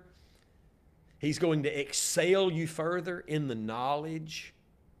further? He's going to excel you further in the knowledge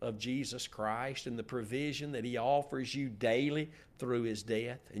of Jesus Christ and the provision that He offers you daily through His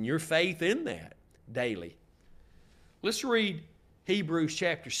death, and your faith in that daily. Let's read Hebrews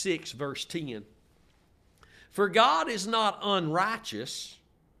chapter 6, verse 10. For God is not unrighteous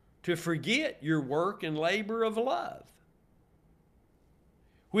to forget your work and labor of love,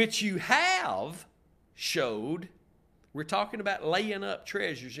 which you have showed. We're talking about laying up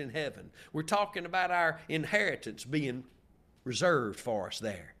treasures in heaven. We're talking about our inheritance being reserved for us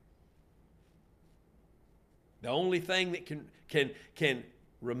there. The only thing that can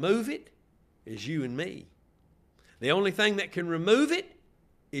remove it is you and me. The only thing that can remove it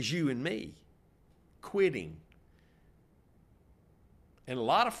is you and me. Quitting. And a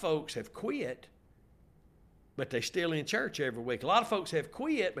lot of folks have quit, but they're still in church every week. A lot of folks have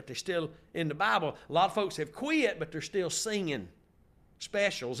quit, but they're still in the Bible. A lot of folks have quit, but they're still singing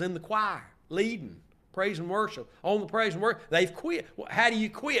specials in the choir, leading, praise and worship, on the praise and worship. They've quit. How do you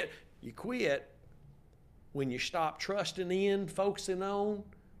quit? You quit when you stop trusting in, focusing on,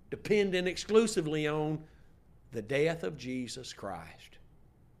 depending exclusively on the death of Jesus Christ.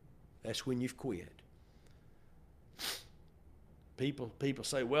 That's when you've quit. People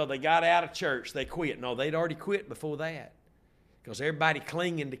say, well, they got out of church, they quit. No, they'd already quit before that. Because everybody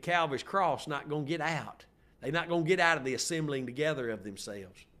clinging to Calvary's cross not going to get out. They're not going to get out of the assembling together of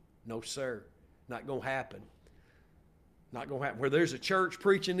themselves. No, sir. Not going to happen. Not going to happen. Where there's a church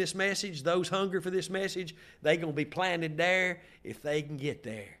preaching this message, those hungry for this message, they're going to be planted there if they can get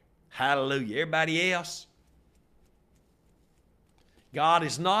there. Hallelujah. Everybody else? God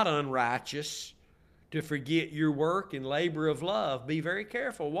is not unrighteous to forget your work and labor of love. Be very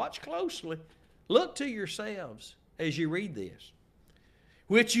careful. Watch closely. Look to yourselves as you read this.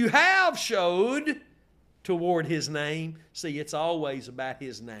 Which you have showed toward His name. See, it's always about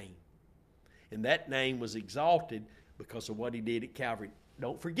His name. And that name was exalted because of what He did at Calvary.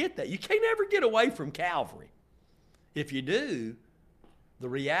 Don't forget that. You can't ever get away from Calvary. If you do, the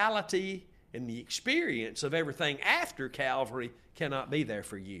reality and the experience of everything after Calvary cannot be there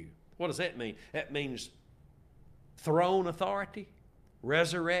for you. What does that mean? That means throne authority,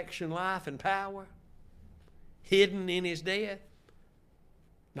 resurrection, life, and power, hidden in His death.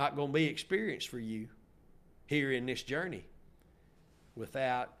 Not going to be experienced for you here in this journey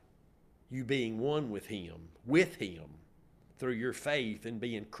without you being one with Him through your faith and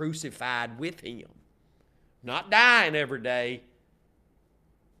being crucified with Him. Not dying every day,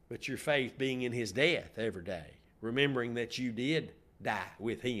 but your faith being in His death every day. Remembering that you did die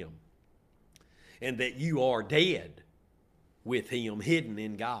with Him and that you are dead with Him, hidden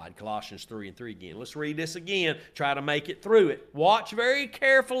in God. Colossians 3:3 again. Let's read this again. Try to make it through it. Watch very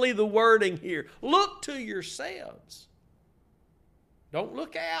carefully the wording here. Look to yourselves. Don't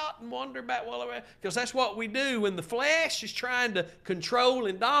look out and wonder about, because that's what we do. When the flesh is trying to control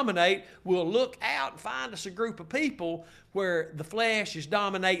and dominate, we'll look out and find us a group of people where the flesh is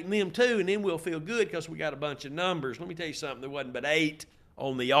dominating them too, and then we'll feel good because we got a bunch of numbers. Let me tell you something, there wasn't but 8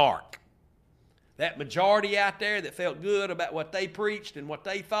 on the ark. That majority out there that felt good about what they preached and what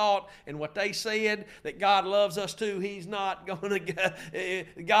they thought and what they said, that God loves us too, He's not going to,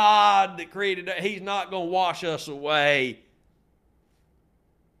 God that created us, He's not going to wash us away.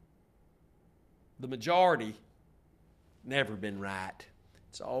 The majority never been right.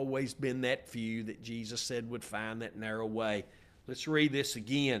 It's always been that few that Jesus said would find that narrow way. Let's read this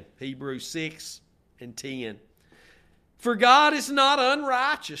again. Hebrews 6:10. For God is not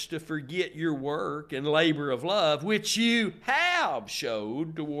unrighteous to forget your work and labor of love, which you have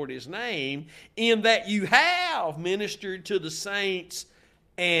showed toward His name, in that you have ministered to the saints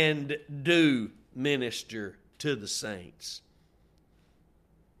and do minister to the saints.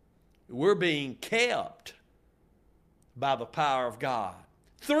 We're being kept by the power of God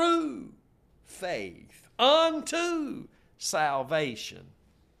through faith unto salvation.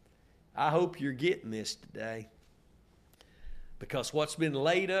 I hope you're getting this today. Because what's been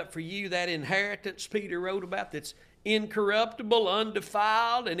laid up for you, that inheritance Peter wrote about that's incorruptible,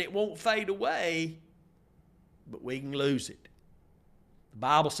 undefiled, and it won't fade away, but we can lose it. The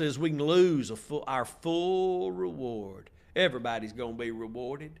Bible says we can lose our full reward. Everybody's going to be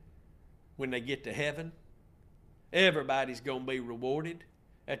rewarded when they get to heaven. Everybody's going to be rewarded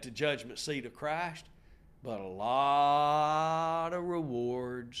at the judgment seat of Christ. But a lot of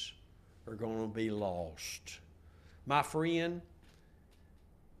rewards are going to be lost. My friend,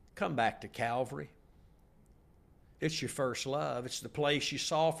 come back to Calvary. It's your first love. It's the place you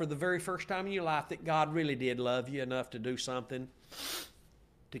saw for the very first time in your life that God really did love you enough to do something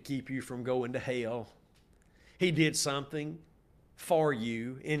to keep you from going to hell. He did something for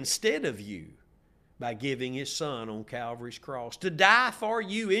you instead of you by giving His Son on Calvary's cross to die for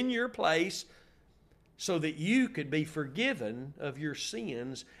you in your place so that you could be forgiven of your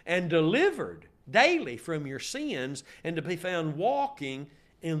sins and delivered daily from your sins and to be found walking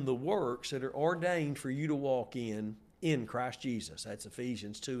in the works that are ordained for you to walk in Christ Jesus. That's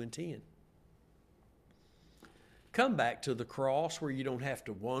Ephesians 2:10. Come back to the cross where you don't have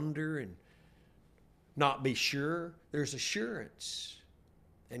to wonder and not be sure. There's assurance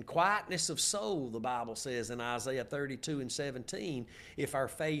and quietness of soul, the Bible says in Isaiah 32:17, if our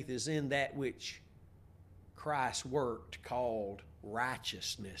faith is in that which Christ worked, called,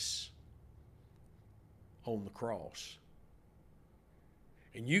 righteousness on the cross.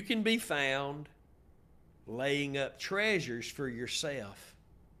 And you can be found laying up treasures for yourself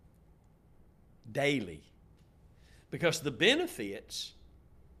daily, because the benefits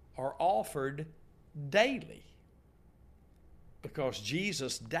are offered daily, because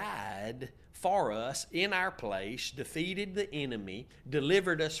Jesus died for us in our place, defeated the enemy,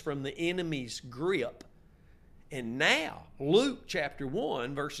 delivered us from the enemy's grip. And now, Luke chapter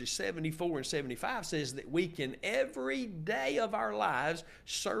 1, verses 74 and 75 says that we can every day of our lives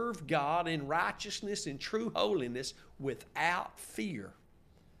serve God in righteousness and true holiness without fear.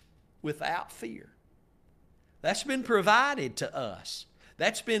 Without fear. That's been provided to us.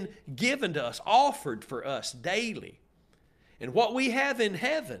 That's been given to us, offered for us daily. And what we have in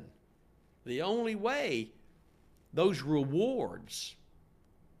heaven, the only way those rewards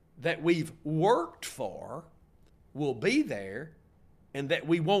that we've worked for will be there and that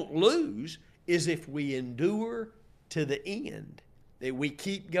we won't lose is if we endure to the end, that we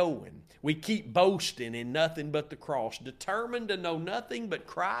keep going. We keep boasting in nothing but the cross, determined to know nothing but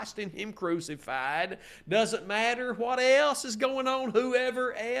Christ and Him crucified. Doesn't matter what else is going on,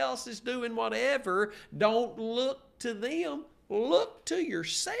 whoever else is doing whatever, don't look to them. Look to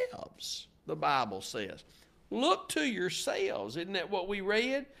yourselves, the Bible says. Look to yourselves. Isn't that what we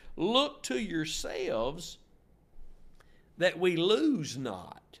read? Look to yourselves that we lose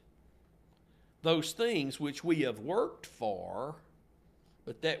not those things which we have worked for,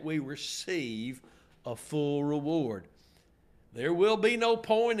 but that we receive a full reward. There will be no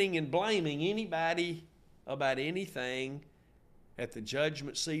pointing and blaming anybody about anything at the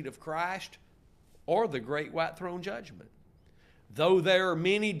judgment seat of Christ or the great white throne judgment. Though there are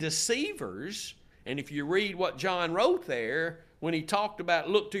many deceivers, and if you read what John wrote there, when he talked about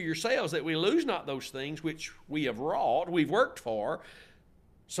look to yourselves that we lose not those things which we have wrought, we've worked for,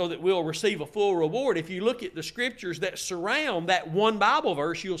 so that we'll receive a full reward. If you look at the scriptures that surround that one Bible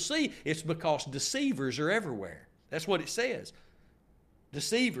verse, you'll see it's because deceivers are everywhere. That's what it says.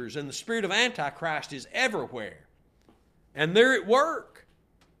 Deceivers and the spirit of Antichrist is everywhere. And they're at work.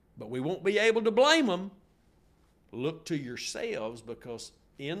 But we won't be able to blame them. Look to yourselves, because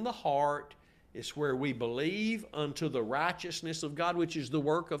in the heart is where we believe unto the righteousness of God, which is the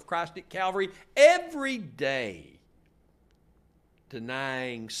work of Christ at Calvary every day.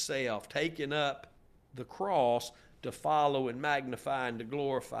 Denying self, taking up the cross to follow and magnify and to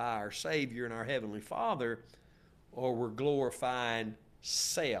glorify our Savior and our Heavenly Father, or we're glorifying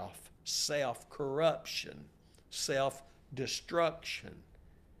self-corruption, self-destruction.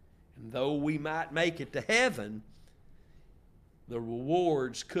 And though we might make it to heaven, the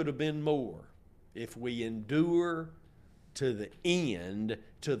rewards could have been more if we endure to the end,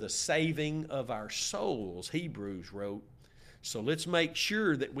 to the saving of our souls, Hebrews wrote. So let's make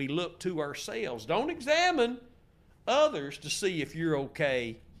sure that we look to ourselves. Don't examine others to see if you're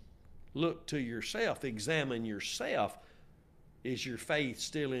okay. Look to yourself. Examine yourself. Is your faith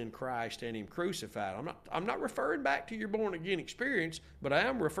still in Christ and Him crucified? I'm not referring back to your born-again experience, but I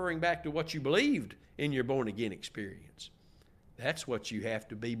am referring back to what you believed in your born-again experience. That's what you have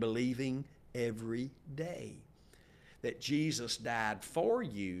to be believing every day. That Jesus died for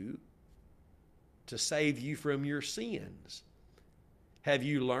you to save you from your sins. Have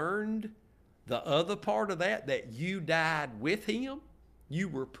you learned the other part of that? That you died with Him? You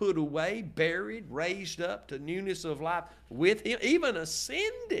were put away, buried, raised up to newness of life with Him, even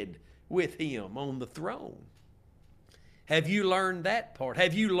ascended with Him on the throne. Have you learned that part?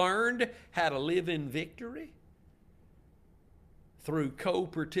 Have you learned how to live in victory? Through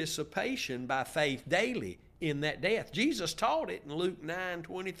co-participation by faith daily in that death. Jesus taught it in Luke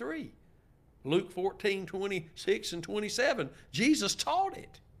 9:23. Luke 14:26 and 27. Jesus taught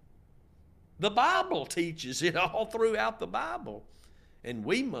it. The Bible teaches it all throughout the Bible. And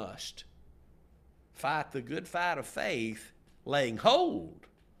we must fight the good fight of faith, laying hold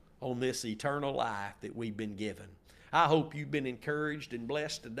on this eternal life that we've been given. I hope you've been encouraged and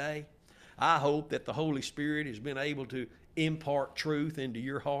blessed today. I hope that the Holy Spirit has been able to impart truth into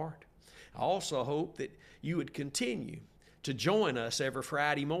your heart. I also hope that you would continue to join us every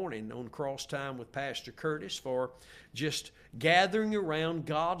Friday morning on Cross Time with Pastor Curtis for just gathering around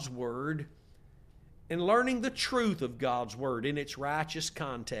God's Word and learning the truth of God's Word in its righteous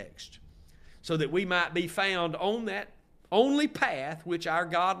context, so that we might be found on that only path which our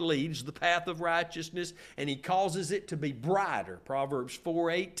God leads, the path of righteousness, and He causes it to be brighter. Proverbs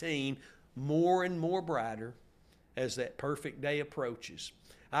 4:18, more and more brighter as that perfect day approaches.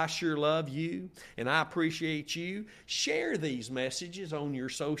 I sure love you, and I appreciate you. Share these messages on your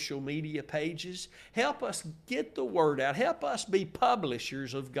social media pages. Help us get the word out. Help us be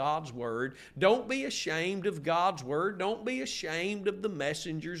publishers of God's Word. Don't be ashamed of God's Word. Don't be ashamed of the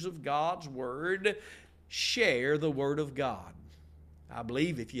messengers of God's Word. Share the Word of God. I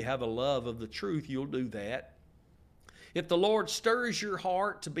believe if you have a love of the truth, you'll do that. If the Lord stirs your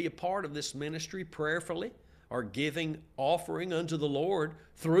heart to be a part of this ministry prayerfully, or giving offering unto the Lord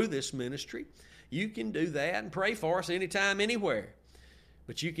through this ministry, you can do that and pray for us anytime, anywhere.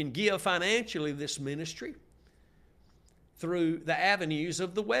 But you can give financially this ministry through the avenues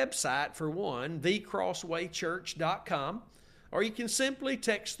of the website, for one, thecrosswaychurch.com, or you can simply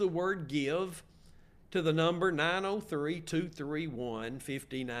text the word give to the number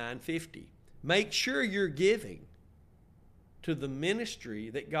 903-231-5950. Make sure you're giving to the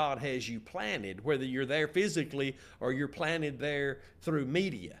ministry that God has you planted, whether you're there physically or you're planted there through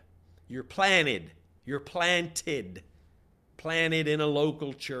media. You're planted in a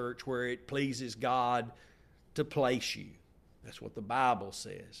local church where it pleases God to place you. That's what the Bible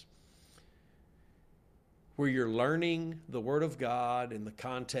says. Where you're learning the Word of God in the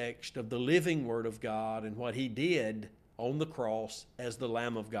context of the living Word of God and what He did on the cross as the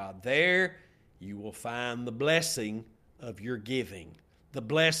Lamb of God. There you will find the blessing of your giving, the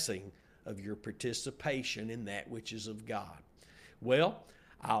blessing of your participation in that which is of God. Well,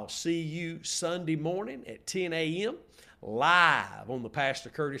 I'll see you Sunday morning at 10 a.m. live on the Pastor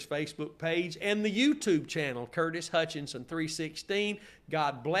Curtis Facebook page and the YouTube channel, Curtis Hutchinson 316.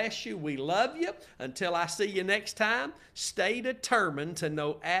 God bless you. We love you. Until I see you next time, stay determined to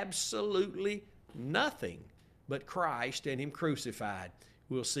know absolutely nothing but Christ and Him crucified.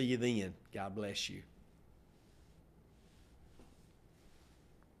 We'll see you then. God bless you.